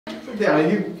Yeah,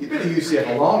 you've been at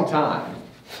UCF a long time.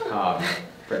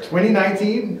 For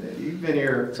 2019, you've been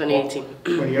here.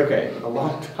 2018. Okay, a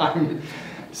long time.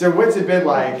 So what's it been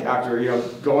like after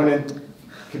going and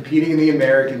competing in the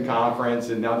American Conference,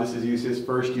 and now this is UCF's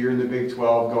first year in the Big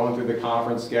 12, going through the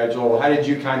conference schedule? How did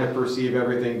you kind of perceive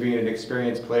everything, being an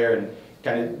experienced player and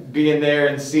kind of being there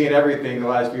and seeing everything the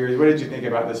last few years? What did you think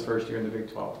about this first year in the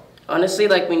Big 12? Honestly,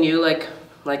 we knew, like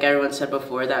everyone said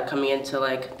before, that coming into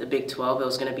the Big 12, it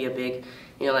was going to be a big,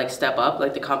 step up.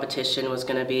 Like, the competition was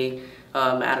going to be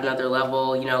at another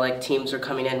level. Teams were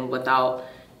coming in without.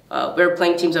 We were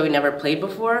playing teams that we never played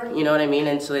before, you know what I mean?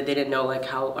 And so they didn't know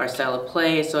how our style of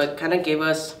play. So it kind of gave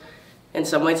us, in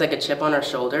some ways, a chip on our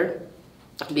shoulder,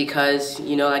 because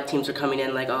teams were coming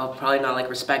in probably not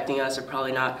respecting us, or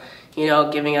probably not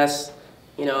giving us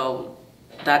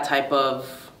that type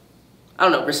of, I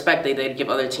don't know, respect they'd give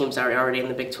other teams that are already in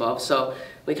the Big 12. So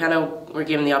we kind of were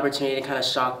given the opportunity to kind of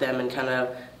shock them and kind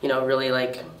of really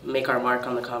make our mark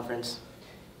on the conference.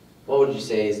 What would you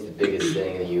say is the biggest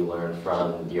thing that you learned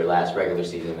from your last regular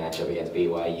season matchup against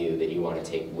BYU that you want to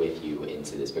take with you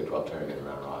into this Big 12 tournament in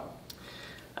Round Rock?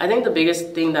 I think the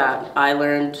biggest thing that I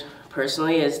learned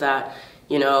personally is that,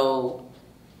 the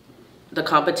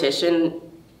competition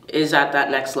is at that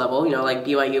next level.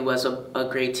 BYU was a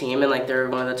great team, and they're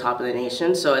one of the top of the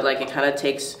nation. So it kind of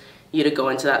takes you to go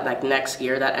into that next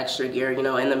gear, that extra gear. In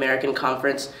the American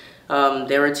Conference,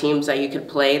 there were teams that you could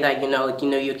play that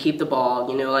you'd keep the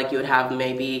ball. You would have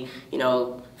maybe 10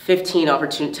 to 15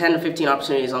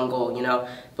 opportunities on goal.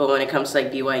 But when it comes to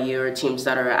BYU or teams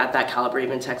that are at that caliber,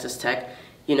 even Texas Tech,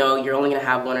 you're only going to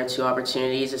have 1 or 2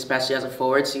 opportunities, especially as a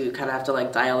forward. So you kind of have to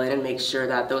dial in and make sure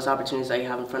that those opportunities that you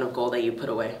have in front of goal that you put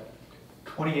away.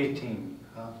 2018.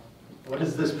 What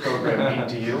does this program mean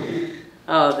to you?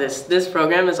 Oh, this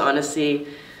program is honestly.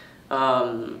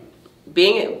 Playing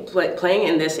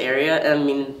in this area,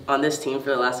 on this team for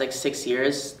the last 6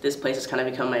 years, this place has kind of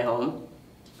become my home.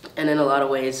 And in a lot of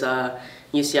ways,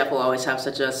 UCF will always have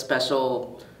such a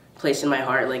special place in my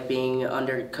heart, being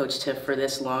under Coach Tiff for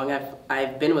this long.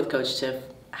 I've been with Coach Tiff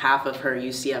half of her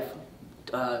UCF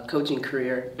coaching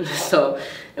career. So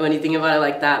when you think about it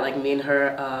like that, me and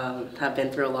her have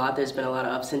been through a lot. There's been a lot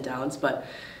of ups and downs, but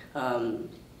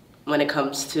when it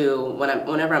comes to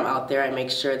whenever I'm out there, I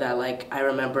make sure that I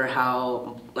remember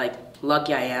how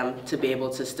lucky I am to be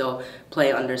able to still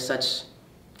play under such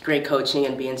great coaching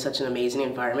and be in such an amazing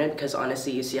environment, because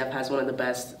honestly UCF has one of the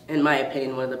best, in my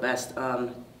opinion, one of the best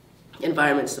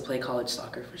environments to play college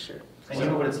soccer, for sure. And you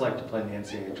know what it's like to play in the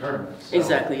NCAA tournament. So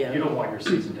exactly, yeah. You don't want your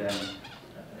season to end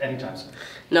anytime soon.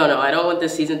 No, I don't want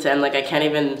this season to end. I can't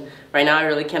even, right now I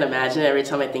really can't imagine it. Every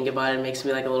time I think about it, it makes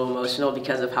me a little emotional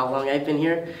because of how long I've been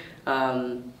here.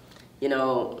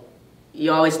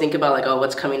 You always think about oh,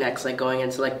 what's coming next, going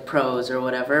into pros or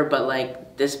whatever,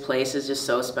 but this place is just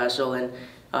so special, and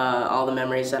all the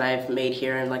memories that I've made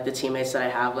here and the teammates that I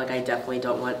have, I definitely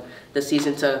don't want the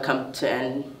season to come to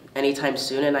end anytime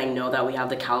soon. And I know that we have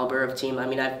the caliber of team. I've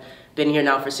been here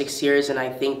now for 6 years, and I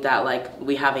think that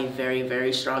we have a very,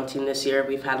 very strong team this year.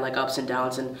 We've had ups and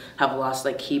downs and have lost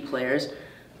key players.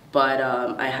 But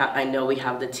I know we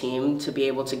have the team to be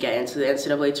able to get into the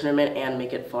NCAA tournament and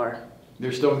make it far.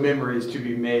 There's still memories to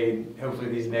be made, hopefully,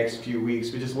 these next few weeks.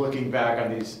 But just looking back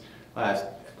on these last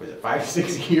 5,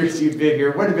 6 years you've been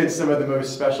here, what have been some of the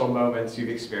most special moments you've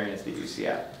experienced at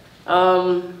UCF?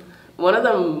 One of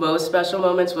the most special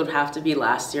moments would have to be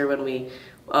last year when we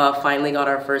finally got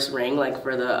our first ring,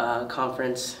 for the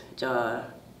conference,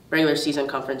 regular season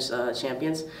conference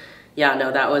champions. Yeah,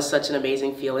 no, that was such an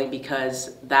amazing feeling,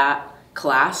 because that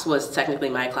class was technically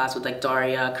my class with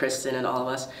Daria, Kristen, and all of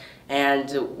us, and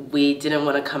we didn't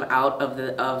want to come out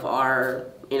of our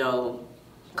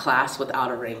class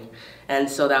without a ring, and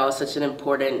so that was such an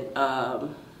important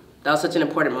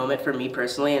moment for me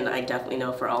personally, and I definitely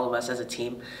know for all of us as a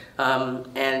team.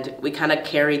 And we kind of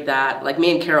carried that,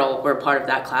 me and Carol were part of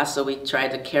that class, so we tried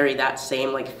to carry that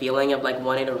same feeling of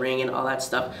wanting a ring and all that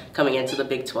stuff coming into the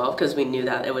Big 12, because we knew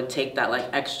that it would take that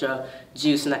extra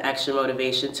juice and that extra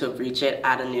motivation to reach it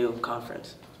at a new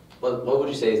conference. What would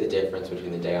you say is the difference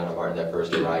between the Dayana Martin that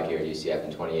first arrived here at UCF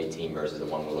in 2018 versus the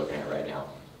one we're looking at right now?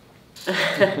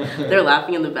 They're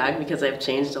laughing in the back because I've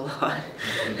changed a lot.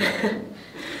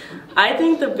 I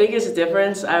think the biggest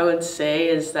difference, I would say,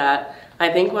 is that I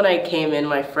think when I came in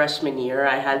my freshman year,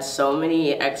 I had so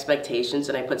many expectations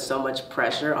and I put so much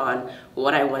pressure on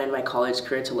what I wanted my college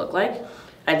career to look like.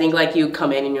 I think you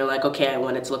come in and you're okay, I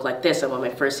want it to look like this. I want my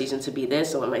first season to be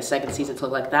this. I want my second season to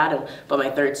look like that. And by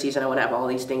my third season, I want to have all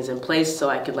these things in place so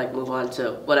I could move on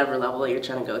to whatever level that you're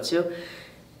trying to go to.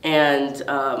 And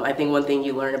I think one thing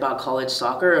you learn about college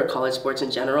soccer or college sports in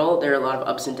general, there are a lot of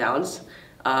ups and downs.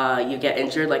 You get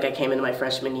injured, like I came into my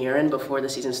freshman year, and before the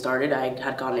season started, I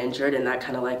had gotten injured, and that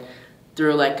kind of like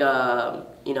threw like a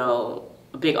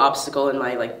big obstacle in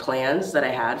my like plans that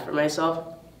I had for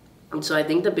myself. And so I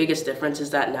think the biggest difference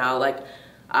is that now like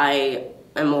I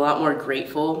am a lot more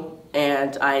grateful,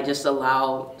 and I just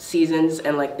allow seasons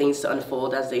and like things to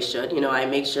unfold as they should. I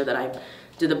make sure that I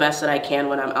do the best that I can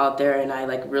when I'm out there, and I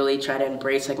like really try to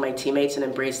embrace like my teammates and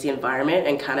embrace the environment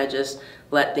and kind of just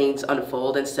let things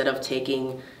unfold instead of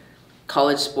taking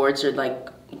college sports or like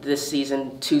this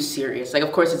season too serious. Like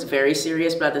of course it's very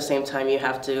serious, but at the same time you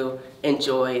have to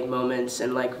enjoy moments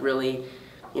and like really,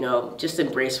 just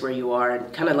embrace where you are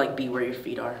and kind of like be where your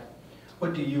feet are.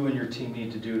 What do you and your team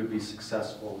need to do to be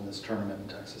successful in this tournament in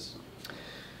Texas?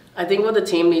 I think what the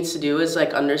team needs to do is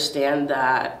like understand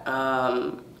that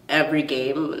every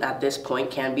game at this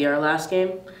point can be our last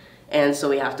game, and so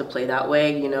we have to play that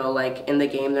way. Like in the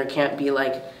game there can't be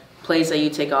like plays that you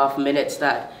take off, minutes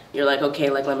that you're like, okay,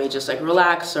 like let me just like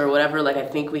relax or whatever. Like I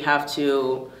think we have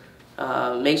to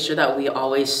make sure that we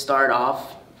always start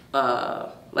off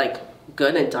like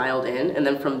good and dialed in, and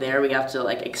then from there we have to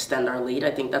like extend our lead.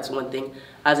 I think that's one thing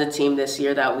as a team this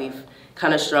year that we've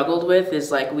kind of struggled with,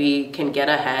 is like we can get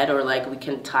ahead or like we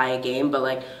can tie a game, but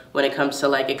like when it comes to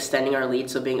like extending our lead,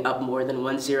 so being up more than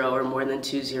 1-0 or more than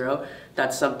 2-0,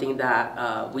 that's something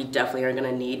that we definitely are going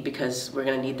to need, because we're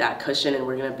going to need that cushion, and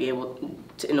we're going to be able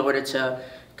to, in order to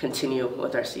continue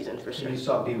with our season for sure. You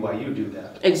saw BYU do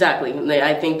that. Exactly.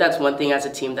 I think that's one thing as a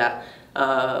team that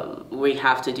we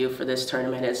have to do for this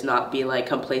tournament, is not be like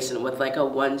complacent with like a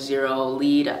 1-0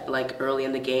 lead like early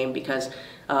in the game, because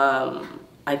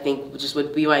I think just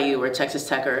with BYU or Texas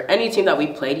Tech or any team that we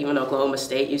played, even Oklahoma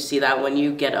State, you see that when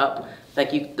you get up,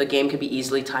 like the game could be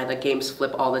easily tied. Like games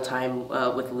flip all the time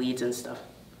with leads and stuff.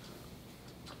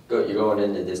 You're going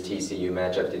into this TCU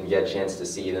matchup, didn't get a chance to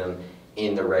see them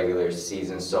in the regular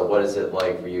season. So what is it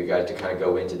like for you guys to kind of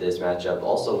go into this matchup,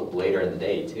 also later in the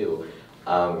day too,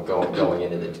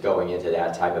 going into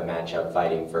that type of matchup,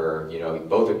 fighting for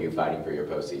both of you fighting for your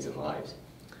postseason lives?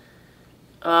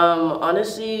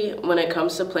 Honestly, when it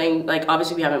comes to playing, like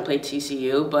obviously we haven't played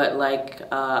TCU, but like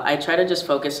I try to just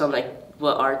focus on like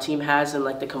what our team has and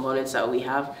like the components that we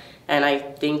have. And I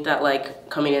think that like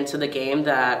coming into the game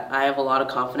that I have a lot of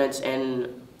confidence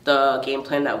in the game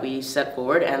plan that we set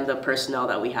forward and the personnel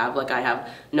that we have. Like I have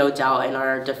no doubt in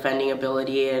our defending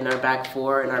ability and our back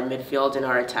four and our midfield and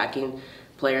our attacking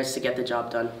players to get the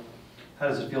job done. How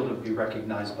does it feel to be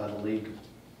recognized by the league?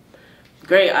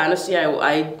 Great. Honestly,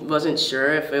 I wasn't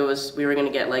sure if we were going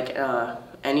to get like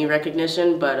any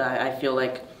recognition, but I feel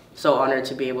like so honored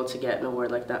to be able to get an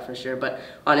award like that for sure. But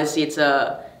honestly, it's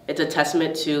a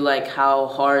testament to like how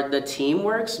hard the team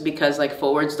works, because like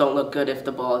forwards don't look good if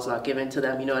the ball is not given to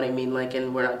them, you know what I mean? Like,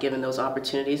 and we're not given those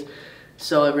opportunities.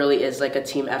 So it really is like a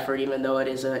team effort, even though it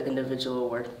is an individual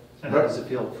award. And how does it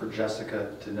feel for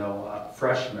Jessica to know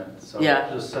freshman? So yeah.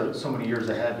 Just so many years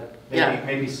ahead,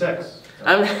 maybe 6.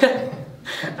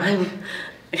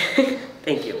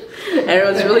 Thank you.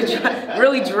 Everyone's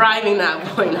really driving that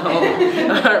point home,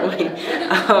 aren't we?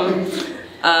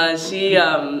 I'm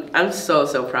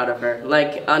so proud of her.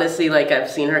 Like honestly, like I've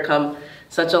seen her come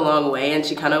such a long way, and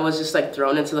she kind of was just like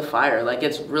thrown into the fire. Like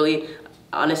it's really,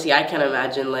 honestly, I can't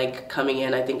imagine like coming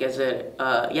in, I think as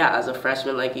a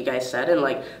freshman, like you guys said, and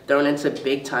like thrown into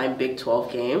big time Big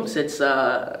 12 games. It's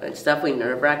definitely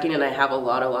nerve wracking, and I have a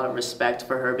lot of respect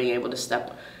for her being able to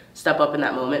step up in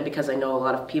that moment, because I know a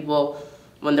lot of people,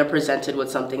 when they're presented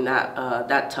with something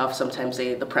that tough, sometimes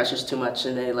the pressure's too much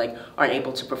and they like aren't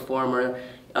able to perform, or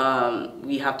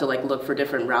we have to like look for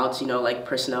different routes, like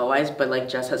personnel wise. But like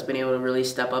Jess has been able to really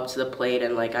step up to the plate,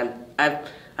 and like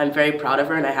I'm very proud of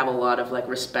her, and I have a lot of like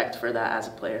respect for that as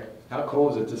a player. How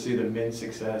cool is it to see the men's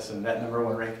success and that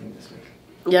 #1 ranking this week?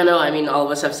 Yeah, no, I mean all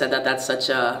of us have said that that's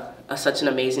such an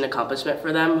amazing accomplishment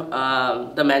for them.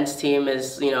 The men's team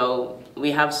is,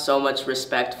 we have so much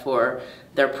respect for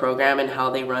their program and how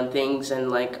they run things, and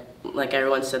like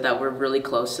everyone said, that we're really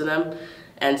close to them.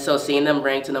 And so seeing them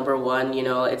ranked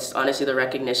 #1, it's honestly the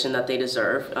recognition that they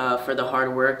deserve for the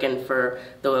hard work and for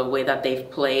the way that they've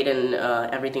played and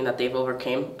everything that they've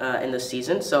overcame in the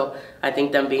season. So I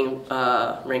think them being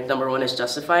ranked #1 is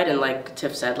justified. And like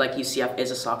Tiff said, like UCF is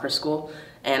a soccer school,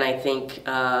 and I think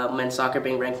men's soccer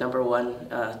being ranked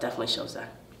 #1 definitely shows that.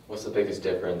 What's the biggest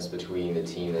difference between the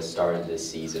team that started this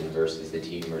season versus the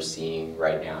team we're seeing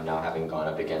right now having gone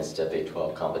up against a Big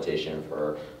 12 competition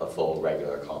for a full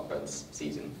regular conference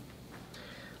season?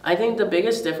 I think the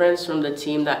biggest difference from the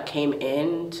team that came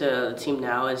in to the team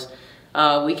now is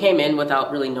we came in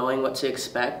without really knowing what to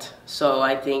expect. So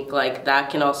I think like that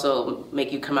can also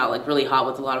make you come out like really hot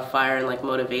with a lot of fire and like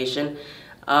motivation.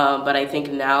 But I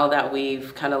think now that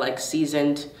we've kind of like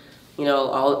seasoned, you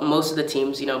know, most of the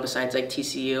teams, you know, besides like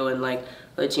TCU and like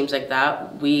other teams like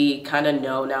that, we kind of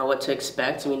know now what to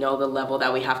expect. We know the level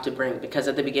that we have to bring, because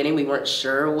at the beginning we weren't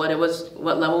sure what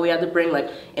level we had to bring. Like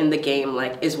in the game,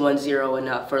 like is 1-0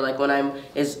 enough? Or like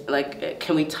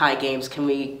can we tie games? Can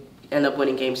we end up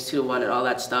winning games 2-1 and all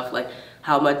that stuff? Like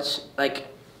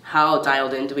how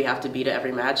dialed in do we have to be to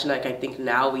every match? And like I think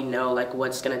now we know like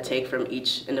what's gonna take from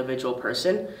each individual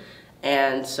person.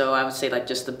 And so I would say like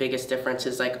just the biggest difference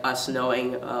is like us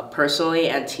knowing personally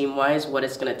and team-wise what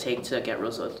it's going to take to get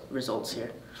results here.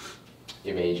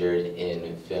 You majored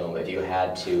in film. If you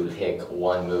had to pick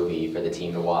one movie for the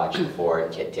team to watch before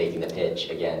taking the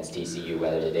pitch against TCU,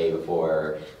 whether the day before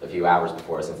or a few hours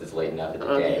before, since it's late enough in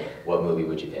the day, what movie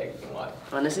would you pick and why?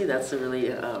 Honestly, that's a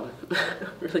really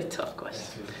really tough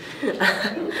question.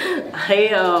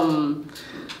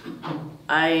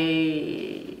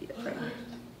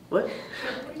 What?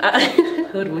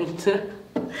 Hoodwinked.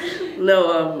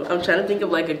 No, I'm trying to think of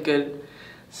like a good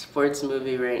sports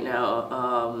movie right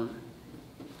now.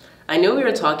 I knew we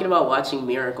were talking about watching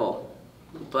Miracle,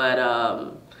 but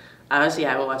honestly, I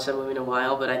haven't watched that movie in a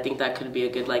while. But I think that could be a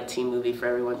good like team movie for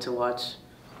everyone to watch.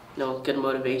 You know, good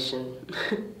motivation.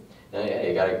 No, yeah,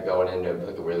 you got to go in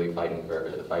and really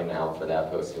fighting out for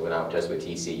that post. Not just with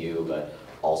TCU, but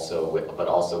also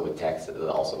with Texas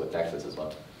as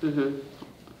well. Mhm.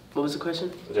 What was the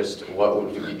question? Just what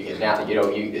would you, now, you know,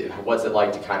 what's it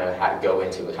like to kind of go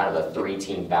into kind of a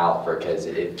 3-team bout, because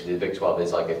the Big 12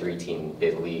 is like a 3-team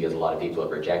big league, as a lot of people are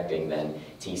projecting. Then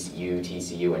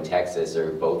TCU, and Texas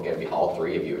are both going to be, all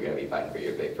three of you are going to be fighting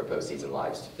for postseason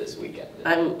lives this weekend.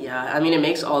 Yeah, I mean, it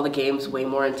makes all the games way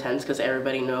more intense because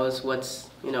everybody knows what's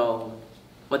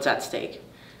at stake.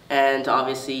 And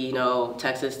obviously, you know,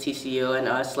 Texas, TCU, and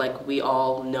us, like, we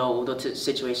all know the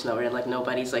situation that we're in. Like,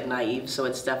 nobody's, like, naive. So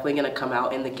it's definitely going to come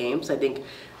out in the games. I think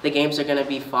the games are going to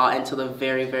be fought until the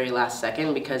very, very last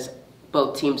second, because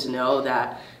both teams know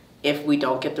that if we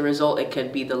don't get the result, it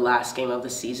could be the last game of the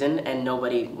season, and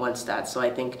nobody wants that. So I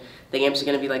think the games are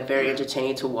going to be, like, very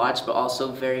entertaining to watch, but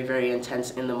also very, very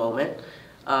intense in the moment.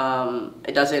 I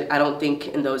don't think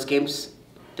in those games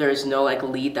there's no like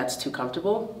lead that's too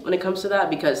comfortable when it comes to that,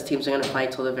 because teams are going to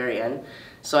fight till the very end.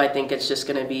 So I think it's just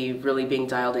going to be really being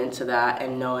dialed into that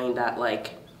and knowing that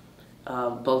like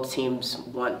both teams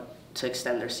want to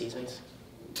extend their seasons.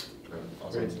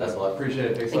 Awesome. That's a lot.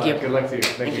 Appreciate it. Thanks a Thank lot. you. Good luck to you.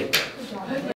 Thank you.